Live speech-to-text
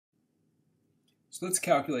So let's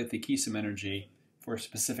calculate the Keesom energy for a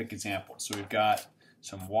specific example. So we've got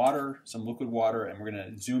some water, some liquid water, and we're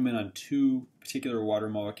going to zoom in on two particular water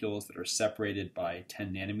molecules that are separated by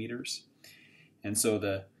 10 nanometers. And so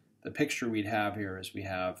the picture we'd have here is we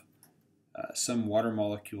have some water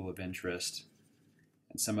molecule of interest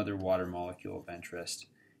and some other water molecule of interest.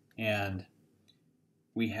 And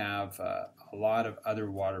we have a lot of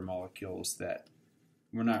other water molecules that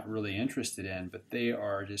we're not really interested in, but they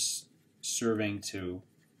are just serving to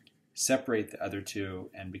separate the other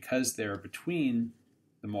two, and because they're between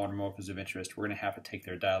the water molecules of interest, we're going to have to take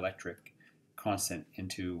their dielectric constant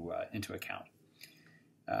into account.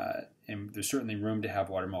 And there's certainly room to have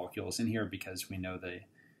water molecules in here because we know the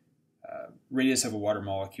radius of a water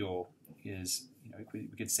molecule is, we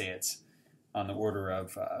could say it's on the order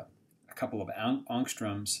of a couple of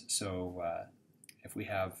angstroms. So if we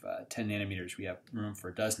have 10 nanometers, we have room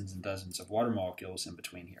for dozens and dozens of water molecules in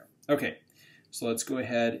between here. Okay, so let's go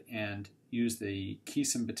ahead and use the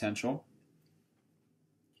Keesom potential.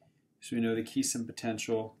 So we know the Keesom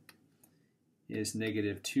potential is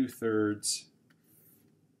negative 2/3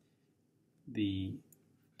 the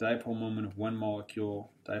dipole moment of one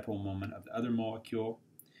molecule, dipole moment of the other molecule,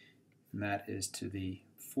 and that is to the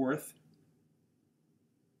 4th.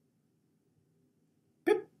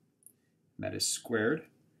 Beep. And that is squared.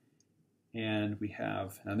 And we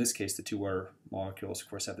have, now in this case, the two water molecules, of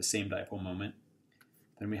course, have the same dipole moment.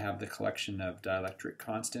 Then we have the collection of dielectric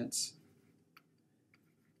constants.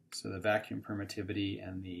 So the vacuum permittivity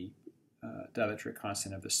and the dielectric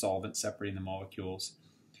constant of the solvent separating the molecules.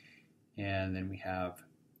 And then we have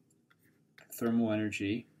thermal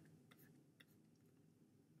energy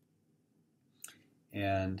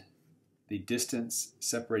and the distance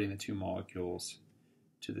separating the two molecules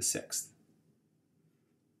to the 6th.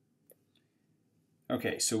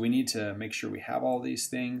 Okay, so we need to make sure we have all these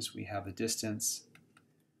things. We have the distance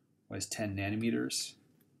was 10 nanometers.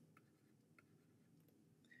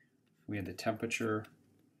 We had the temperature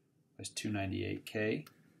was 298 K.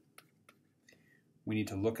 We need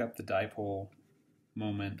to look up the dipole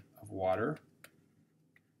moment of water,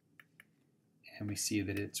 and we see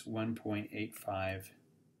that it's 1.85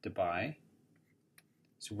 dBi.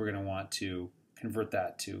 So we're going to want to convert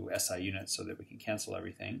that to SI units so that we can cancel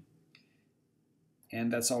everything. And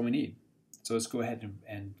that's all we need. So let's go ahead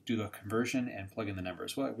and do the conversion and plug in the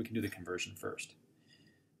numbers. Well, we can do the conversion first.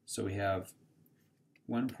 So we have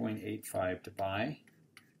 1.85 dBi.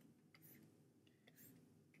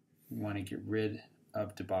 We want to get rid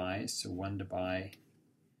of dBi, so 1 dBi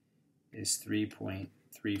is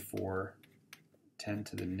 3.34 10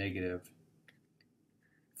 to the negative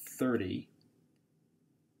 30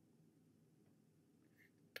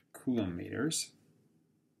 coulomb meters.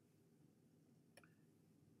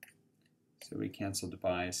 So we cancel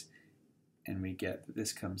dBis, and we get that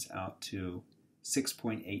this comes out to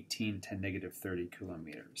 6.18 10 negative 30 coulomb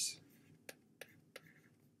meters.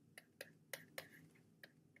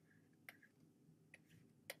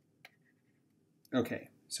 Okay,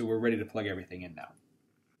 so we're ready to plug everything in now.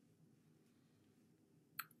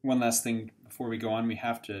 One last thing before we go on, we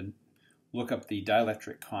have to look up the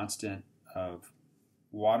dielectric constant of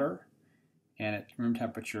water, and at room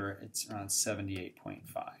temperature it's around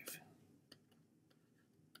 78.5.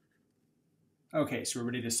 Okay, so we're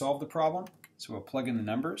ready to solve the problem. So we'll plug in the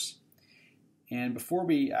numbers, and before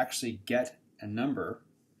we actually get a number,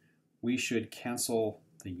 we should cancel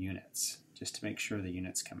the units just to make sure the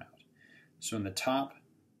units come out. So in the top,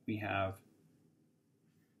 we have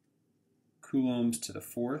coulombs to the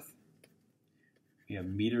 4th. We have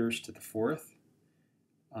meters to the 4th.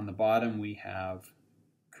 On the bottom, we have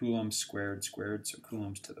coulombs squared, so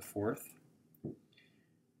coulombs to the 4th.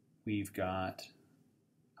 We've got,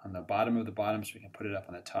 on the bottom of the bottom, so we can put it up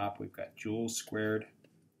on the top, we've got joules squared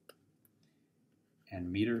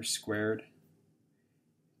and meters squared.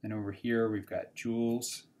 And over here, we've got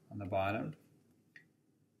joules on the bottom,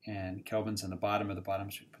 and kelvins on the bottom of the bottom,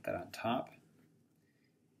 so we put that on top.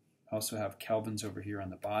 Also have kelvins over here on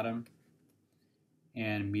the bottom,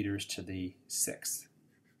 and meters to the 6th.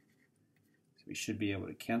 So we should be able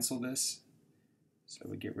to cancel this. So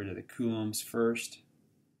we get rid of the coulombs first.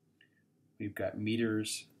 We've got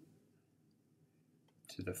meters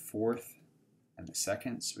to the 4th and the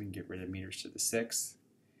 2nd, so we can get rid of meters to the 6th.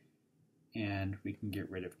 And we can get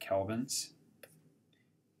rid of kelvins.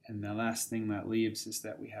 And the last thing that leaves is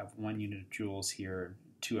that we have 1 unit of joules here,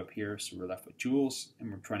 2 up here, so we're left with joules,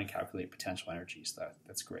 and we're trying to calculate potential energy, so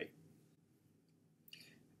that's great.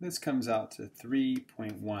 This comes out to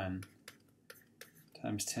 3.1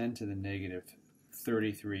 times 10 to the negative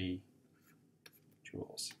 33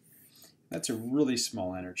 joules. That's a really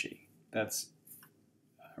small energy. That's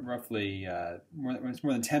roughly it's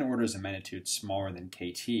more than 10 orders of magnitude smaller than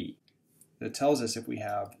kT. That tells us if we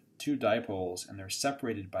have two dipoles and they're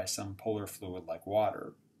separated by some polar fluid like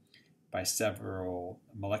water by several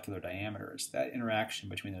molecular diameters, that interaction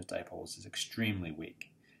between those dipoles is extremely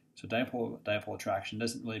weak. So dipole attraction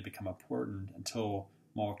doesn't really become important until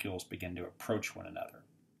molecules begin to approach one another.